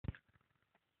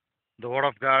The word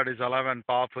of God is alive and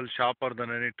powerful, sharper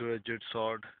than any two-edged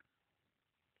sword,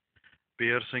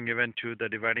 piercing even to the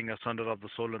dividing asunder of the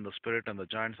soul and the spirit and the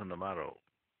joints and the marrow.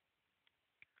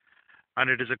 And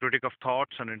it is a critic of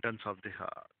thoughts and intents of the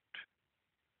heart.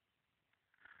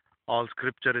 All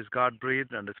scripture is God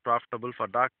breathed and is profitable for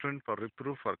doctrine, for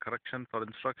reproof, for correction, for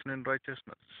instruction in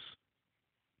righteousness,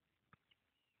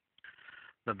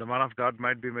 that the man of God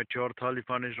might be mature, thoroughly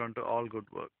furnished unto all good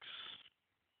works.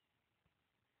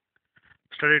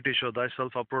 Study to show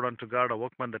thyself approved unto God, a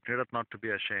workman that needeth not to be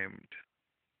ashamed,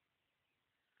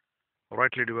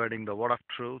 rightly dividing the word of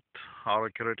truth, or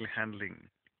accurately handling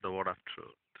the word of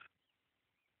truth.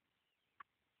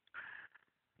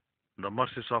 The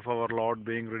mercies of our Lord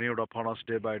being renewed upon us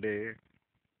day by day,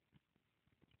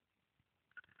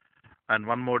 and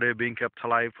one more day being kept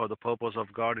alive for the purpose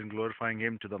of God in glorifying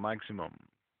Him to the maximum.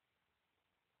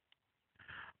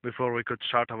 Before we could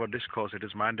start our discourse, it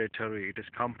is mandatory, it is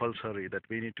compulsory that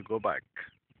we need to go back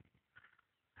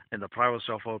in the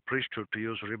privacy of our priesthood to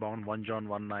use rebound 1 John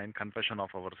 1:9, confession of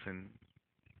our sin.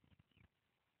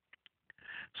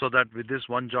 So that with this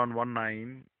 1 John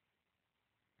 1:9,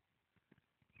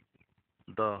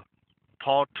 the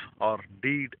thought or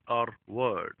deed or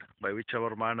word, by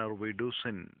whichever manner we do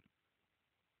sin,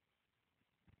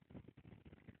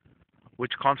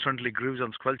 which constantly grieves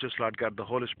and squelches, Lord God, the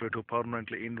Holy Spirit who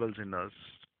permanently indwells in us,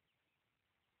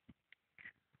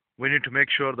 we need to make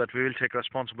sure that we will take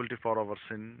responsibility for our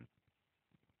sin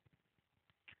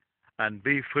and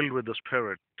be filled with the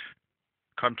Spirit,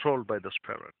 controlled by the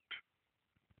Spirit,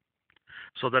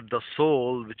 so that the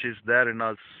soul which is there in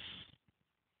us,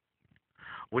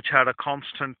 which had a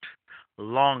constant,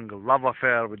 long love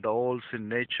affair with the old sin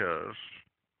nature,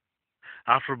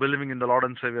 after believing in the Lord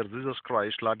and Savior Jesus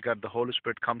Christ, Lord God, the Holy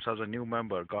Spirit comes as a new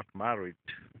member, got married,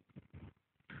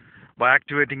 by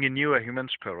activating in you a human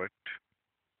spirit,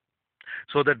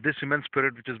 so that this human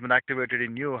spirit which has been activated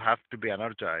in you has to be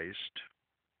energized.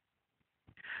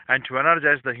 And to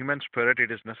energize the human spirit,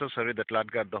 it is necessary that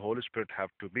Lord God, the Holy Spirit,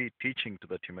 have to be teaching to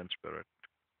that human spirit.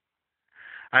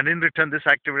 And in return, this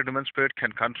activated human spirit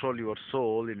can control your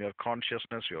soul in your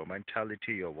consciousness, your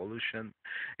mentality, your volition,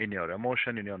 in your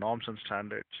emotion, in your norms and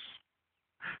standards.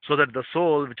 So that the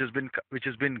soul which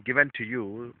has been given to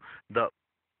you, the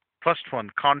first one,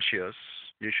 conscious,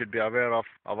 you should be aware of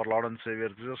our Lord and Savior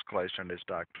Jesus Christ and His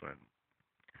doctrine.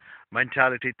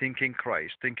 Mentality, thinking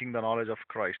Christ, thinking the knowledge of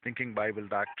Christ, thinking Bible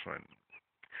doctrine.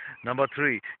 Number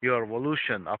three, your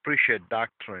evolution, appreciate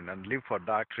doctrine and live for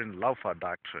doctrine, love for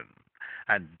doctrine,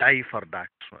 and die for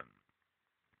doctrine.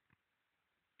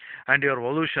 And your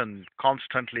evolution,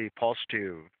 constantly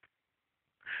positive,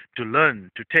 to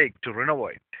learn, to take, to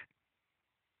renovate.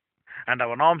 And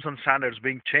our norms and standards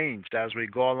being changed as we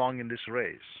go along in this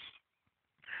race.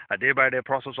 A day by day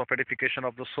process of edification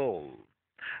of the soul.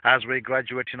 As we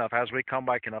graduate enough, as we come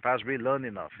back enough, as we learn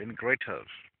enough in greater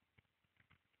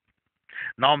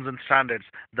norms and standards,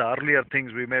 the earlier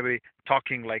things we may be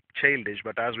talking like childish,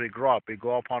 but as we grow up, we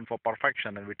go upon for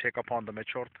perfection and we take upon the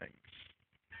mature things.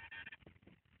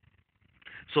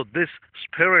 So this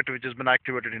spirit which has been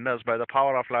activated in us by the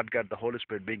power of Lord God, the Holy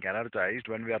Spirit being energized,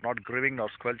 when we are not grieving nor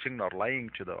squelching nor lying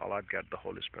to the Lord God, the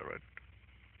Holy Spirit,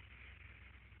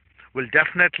 will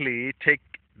definitely take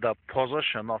the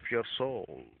possession of your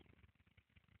soul.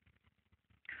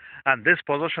 And this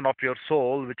possession of your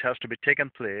soul, which has to be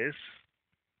taken place,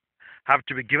 have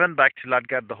to be given back to Lord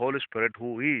God, the Holy Spirit,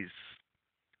 who is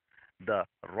the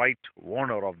right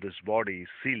owner of this body,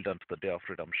 sealed unto the day of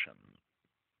redemption.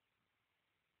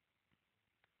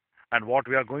 And what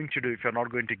we are going to do if we are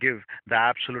not going to give the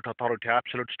absolute authority,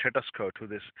 absolute status quo to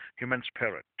this human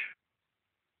spirit,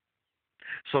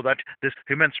 so that this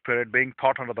human spirit being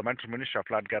taught under the mental ministry of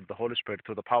Lord God, the Holy Spirit,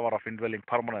 through the power of indwelling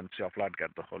permanency of Lord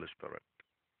God, the Holy Spirit.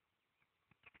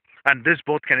 And this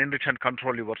both can enrich and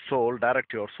control your soul,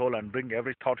 direct your soul, and bring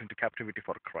every thought into captivity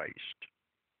for Christ.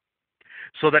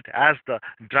 So that as the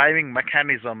driving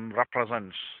mechanism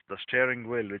represents the steering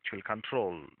wheel which will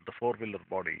control the four-wheeler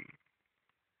body,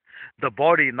 the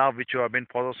body now which you have been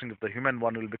possessing of the human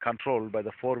one will be controlled by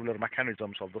the four-wheeler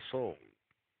mechanisms of the soul.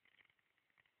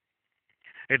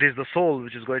 It is the soul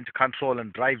which is going to control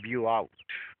and drive you out,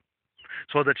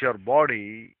 so that your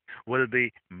body will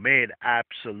be made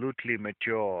absolutely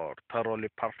mature, thoroughly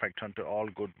perfect unto all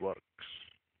good works.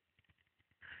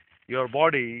 Your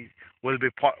body will be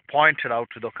pointed out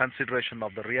to the consideration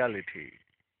of the reality.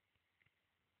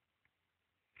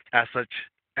 As such,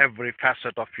 every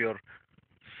facet of your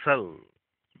cell,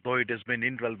 though it has been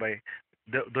indwelled by,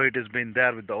 though it has been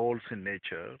there with the old sin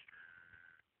nature,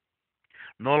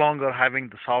 no longer having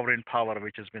the sovereign power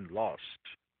which has been lost,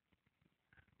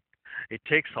 It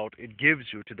takes out, it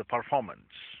gives you to the performance,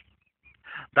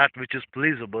 that which is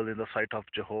pleasable in the sight of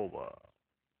Jehovah.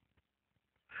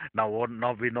 Now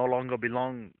we no longer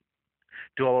belong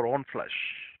to our own flesh.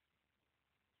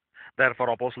 Therefore,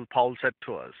 Apostle Paul said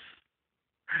to us,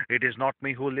 it is not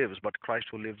me who lives, but Christ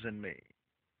who lives in me.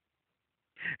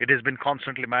 It has been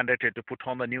constantly mandated to put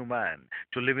on the new man,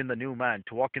 to live in the new man,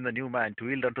 to walk in the new man, to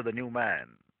yield unto the new man.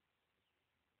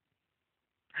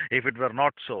 If it were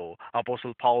not so,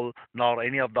 Apostle Paul nor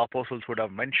any of the apostles would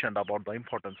have mentioned about the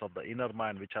importance of the inner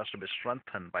man, which has to be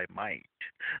strengthened by might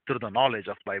through the knowledge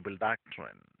of Bible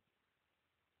doctrine.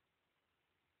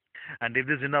 And if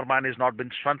this inner man is not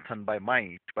been strengthened by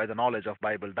might, by the knowledge of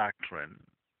Bible doctrine,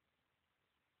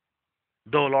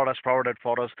 though Lord has provided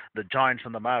for us the joints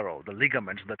and the marrow, the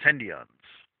ligaments, the tendons,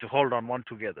 to hold on one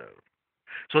together,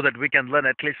 so that we can learn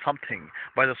at least something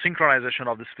by the synchronization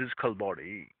of this physical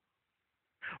body.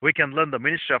 We can learn the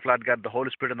ministry of Lord God, the Holy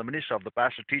Spirit, and the ministry of the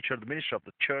pastor, teacher, the ministry of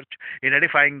the church in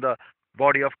edifying the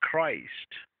body of Christ,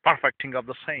 perfecting of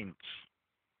the saints,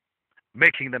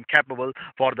 making them capable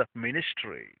for the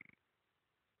ministry.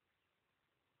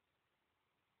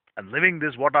 And living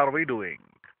this, what are we doing?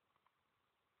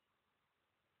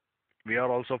 We are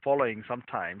also following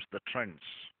sometimes the trends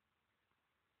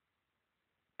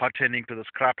pertaining to the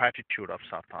scrap attitude of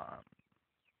Satan,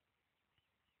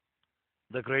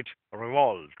 the great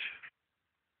revolt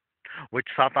which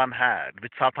Satan had,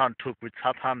 which Satan took, which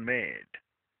Satan made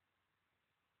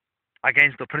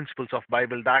against the principles of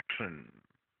Bible doctrine,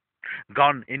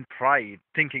 gone in pride,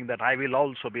 thinking that I will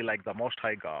also be like the Most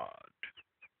High God.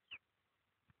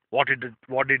 What did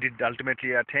it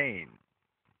ultimately attain?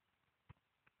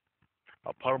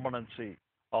 A permanency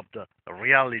of the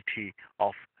reality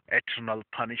of eternal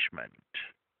punishment.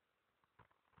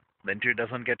 Then it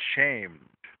doesn't get shamed.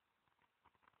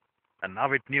 And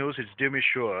now it knew its doom is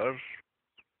sure.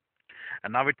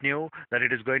 And now it knew that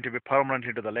it is going to be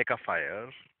permanently to the lake of fire.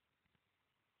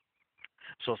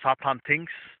 So Satan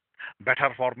thinks,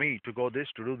 better for me to go this,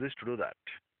 to do this, to do that.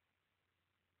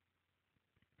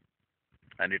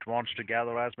 And it wants to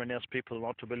gather as many as people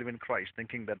not to believe in Christ,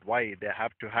 thinking that why they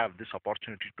have to have this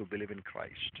opportunity to believe in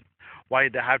Christ, why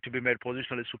they have to be made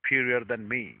positionally superior than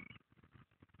me.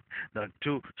 The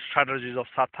two strategies of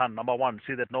Satan: number one,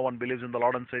 see that no one believes in the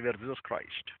Lord and Savior Jesus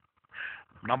Christ.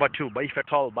 Number two, if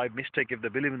at all, by mistake, if they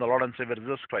believe in the Lord and Savior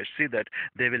Jesus Christ, see that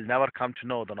they will never come to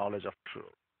know the knowledge of truth.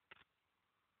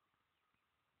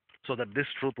 So that this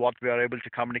truth, what we are able to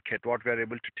communicate, what we are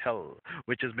able to tell,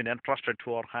 which has been entrusted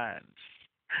to our hands,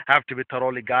 have to be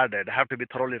thoroughly guarded, have to be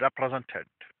thoroughly represented.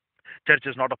 Church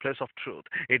is not a place of truth.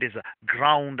 It is a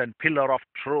ground and pillar of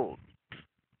truth,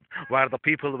 where the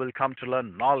people will come to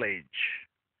learn knowledge,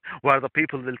 where the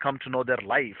people will come to know their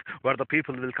life, where the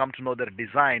people will come to know their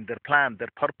design, their plan, their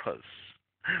purpose,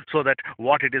 so that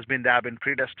what it has been they have been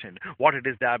predestined, what it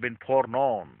is they have been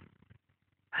foreknown,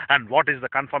 and what is the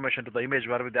confirmation to the image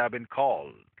wherewith they have been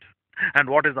called, and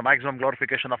what is the maximum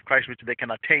glorification of Christ which they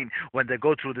can attain when they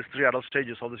go through these three adult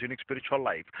stages of this unique spiritual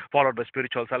life, followed by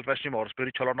spiritual self-esteem or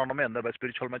spiritual autonomy, and then by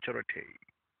spiritual maturity.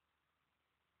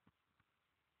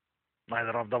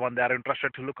 Neither of the one they are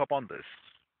interested to look upon this.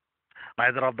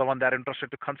 Neither of the one they are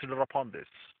interested to consider upon this.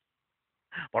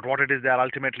 But what it is they are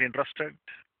ultimately interested,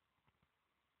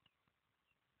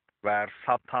 where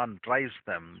Satan drives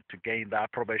them to gain the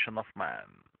approbation of man.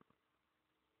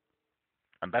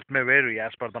 And that may vary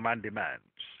as per the man demands.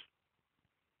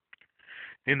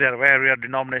 In their various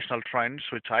denominational trends,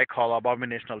 which I call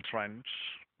abominational trends,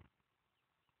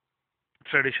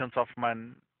 traditions of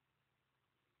men,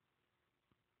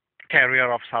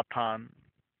 carrier of Satan,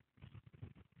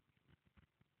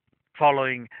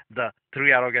 following the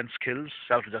three arrogant skills: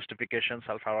 self-justification,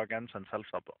 self-arrogance, and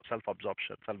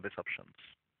self-absorption, self-deceptions.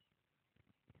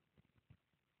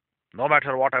 No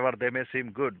matter whatever they may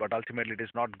seem good, but ultimately it is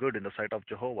not good in the sight of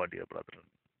Jehovah, dear brethren.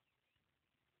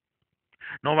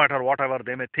 No matter whatever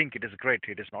they may think it is great,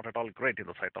 it is not at all great in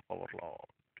the sight of our Lord.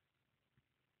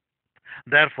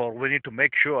 Therefore, we need to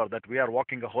make sure that we are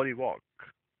walking a holy walk.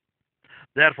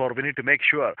 Therefore, we need to make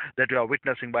sure that we are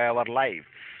witnessing by our life,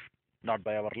 not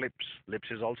by our lips. Lips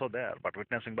is also there, but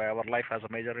witnessing by our life has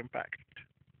a major impact.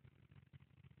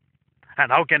 And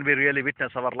how can we really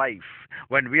witness our life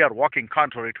when we are walking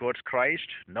contrary towards Christ?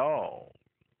 No.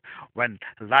 When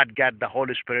Lord God, the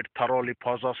Holy Spirit, thoroughly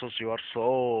possesses your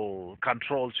soul,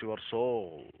 controls your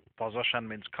soul. Possession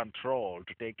means control,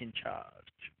 to take in charge.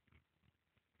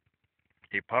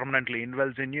 He permanently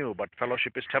indwells in you, but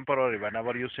fellowship is temporary.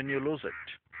 Whenever you sin, you lose it.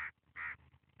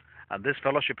 And this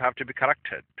fellowship have to be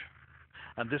corrected.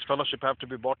 And this fellowship have to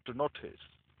be brought to notice.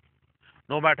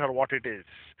 no matter what it is.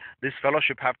 This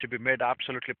fellowship have to be made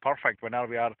absolutely perfect whenever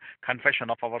we are confession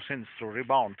of our sins through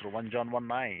rebound, through 1 John 1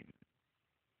 9.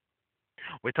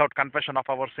 Without confession of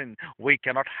our sin, we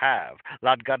cannot have.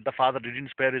 Lord God the Father didn't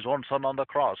spare his own son on the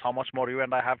cross. How much more you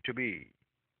and I have to be?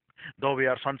 Though we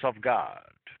are sons of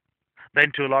God,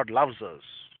 then too Lord loves us,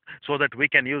 so that we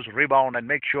can use rebound and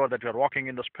make sure that we are walking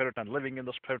in the Spirit and living in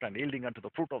the Spirit and yielding unto the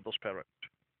fruit of the Spirit,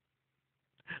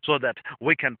 so that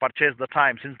we can purchase the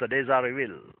time since the days are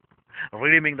evil,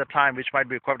 redeeming the time which might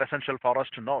be quite essential for us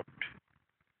to note.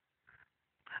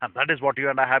 And that is what you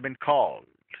and I have been called.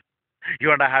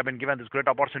 You and I have been given this great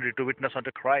opportunity to witness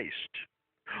unto Christ.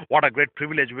 What a great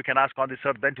privilege we can ask on this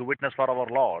earth then to witness for our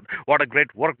Lord. What a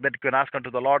great work that you can ask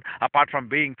unto the Lord apart from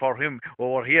being for Him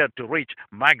over here to reach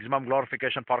maximum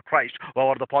glorification for Christ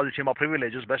over the polytime of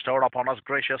privileges bestowed upon us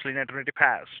graciously in eternity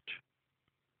past.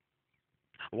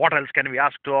 What else can we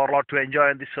ask to our Lord to enjoy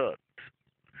on this earth?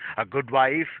 A good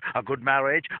wife, a good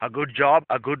marriage, a good job,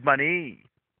 a good money.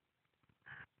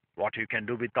 What you can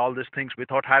do with all these things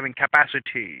without having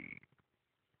capacity.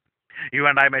 You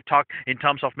and I may talk in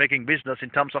terms of making business, in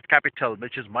terms of capital,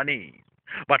 which is money.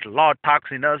 But Lord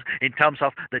talks in us in terms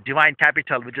of the divine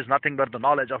capital, which is nothing but the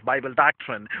knowledge of Bible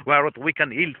doctrine, wherewith we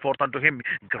can yield forth unto Him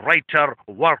greater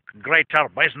work, greater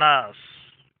business.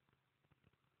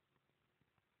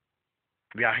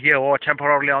 We are here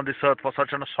temporarily on this earth for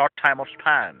such a short time of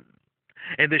span.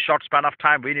 In this short span of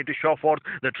time, we need to show forth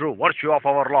the true virtue of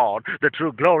our Lord, the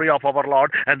true glory of our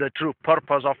Lord, and the true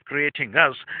purpose of creating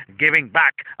us, giving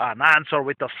back an answer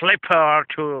with a slipper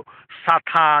to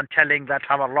Satan, telling that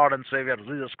our Lord and Savior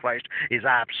Jesus Christ is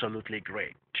absolutely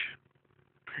great.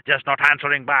 Just not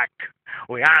answering back.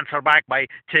 We answer back by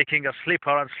taking a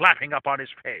slipper and slapping upon his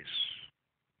face.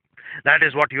 That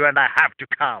is what you and I have to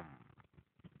come.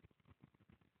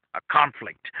 A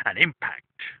conflict, an impact.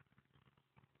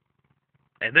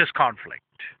 In this conflict.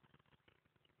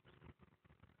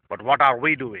 But what are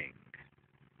we doing?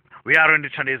 We aren't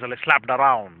easily slapped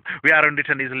around. We aren't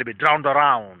easily be drowned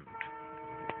around.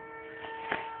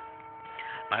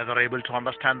 Neither able to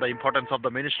understand the importance of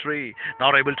the ministry,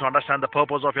 nor able to understand the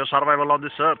purpose of your survival on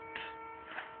this earth.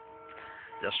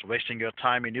 Just wasting your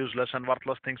time in useless and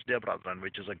worthless things, dear brethren,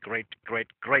 which is a great, great,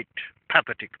 great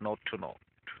pathetic note to note.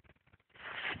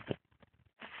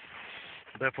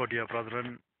 Therefore, dear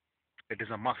brethren, it is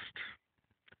a must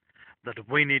that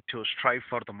we need to strive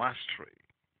for the mastery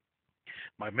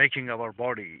by making our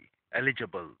body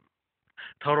eligible,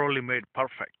 thoroughly made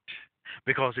perfect,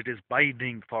 because it is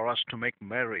binding for us to make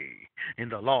merry in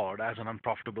the Lord as an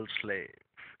unprofitable slave.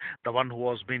 The one who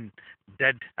has been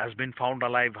dead has been found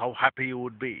alive. How happy you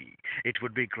would be. It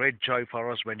would be great joy for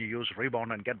us when you use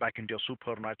rebound and get back into your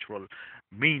supernatural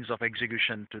means of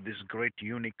execution to this great,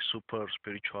 unique, super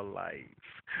spiritual life.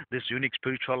 This unique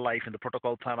spiritual life in the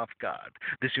protocol plan of God.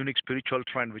 This unique spiritual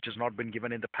trend which has not been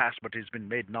given in the past but has been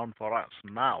made known for us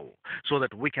now, so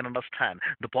that we can understand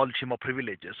the polytime of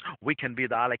privileges. We can be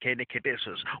the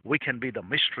alakaneketesis. We can be the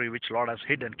mystery which Lord has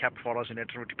hidden, kept for us in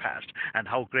eternity past, and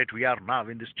how great we are now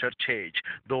in this church age.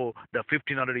 Though the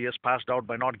 1500 years passed out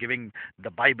by not giving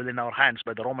the Bible in our hands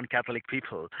by the Roman Catholic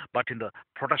people, but in the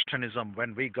Protestantism,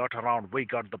 when we got around, we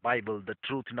got the Bible, the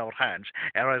truth in our hands,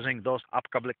 erasing those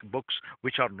apocryphal books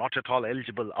which are not at all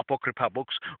eligible, apocrypha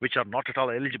books which are not at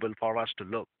all eligible for us to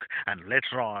look. And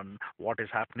later on, what is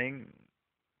happening?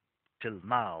 Till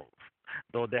now,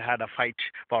 though they had a fight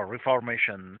for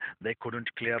reformation, they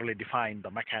couldn't clearly define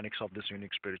the mechanics of this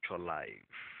unique spiritual life.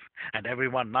 And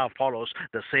everyone now follows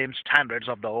the same standards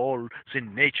of the old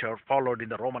sin nature followed in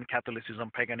the Roman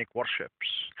Catholicism paganic worships.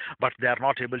 But they are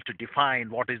not able to define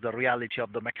what is the reality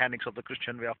of the mechanics of the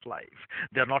Christian way of life.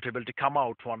 They are not able to come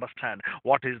out to understand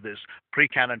what is this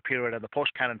pre-canon period and the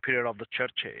post-canon period of the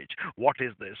church age. What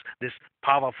is this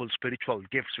powerful spiritual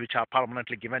gifts which are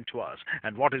permanently given to us,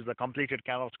 and what is the completed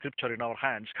canon of scripture in our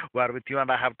hands, where with you and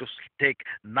I have to take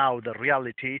now the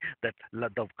reality that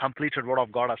the completed word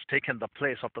of God has taken the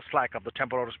place of the slack of the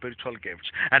temporary spiritual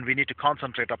gifts, and we need to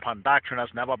concentrate upon doctrine as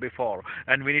never before,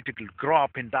 and we need to grow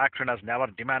up in doctrine as never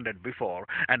demanded before,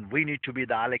 and we need to be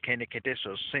the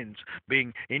alekaneketesos, since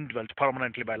being indwelt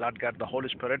permanently by Lord God the Holy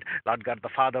Spirit, Lord God the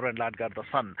Father, and Lord God the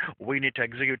Son, we need to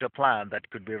execute a plan that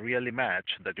could be really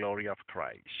match the glory of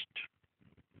Christ.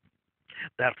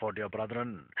 Therefore, dear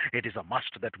brethren, it is a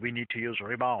must that we need to use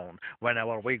rebound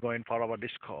whenever we go in for our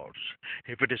discourse.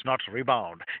 If it is not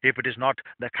rebound, if it is not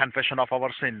the confession of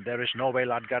our sin, there is no way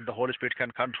Lord God the Holy Spirit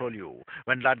can control you.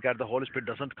 When Lord God the Holy Spirit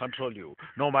doesn't control you,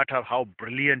 no matter how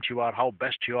brilliant you are, how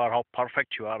best you are, how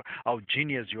perfect you are, how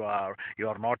genius you are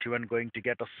not even going to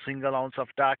get a single ounce of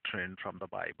doctrine from the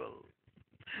Bible.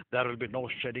 There will be no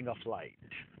shedding of light.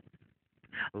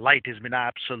 Light has been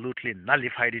absolutely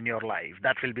nullified in your life.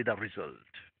 That will be the result.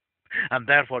 And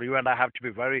therefore, you and I have to be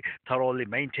very thoroughly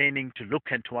maintaining to look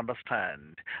and to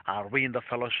understand, are we in the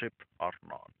fellowship or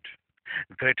not?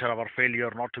 Greater our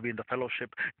failure not to be in the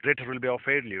fellowship, greater will be our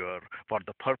failure for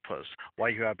the purpose why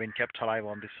you have been kept alive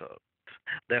on this earth.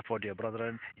 Therefore, dear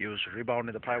brethren, use rebound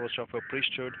in the privacy of your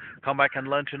priesthood. Come back and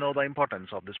learn to know the importance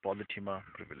of these polythema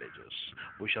privileges.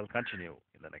 We shall continue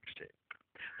in the next day.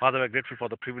 Father, we're grateful for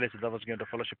the privilege that was given to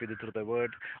fellowship with you through the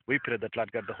word. We pray that,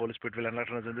 Lord God, the Holy Spirit will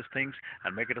enlighten us in these things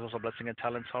and make it a source of blessing and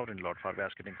talents out in Lord. For we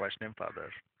ask it in Christ's name,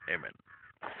 Father. Amen.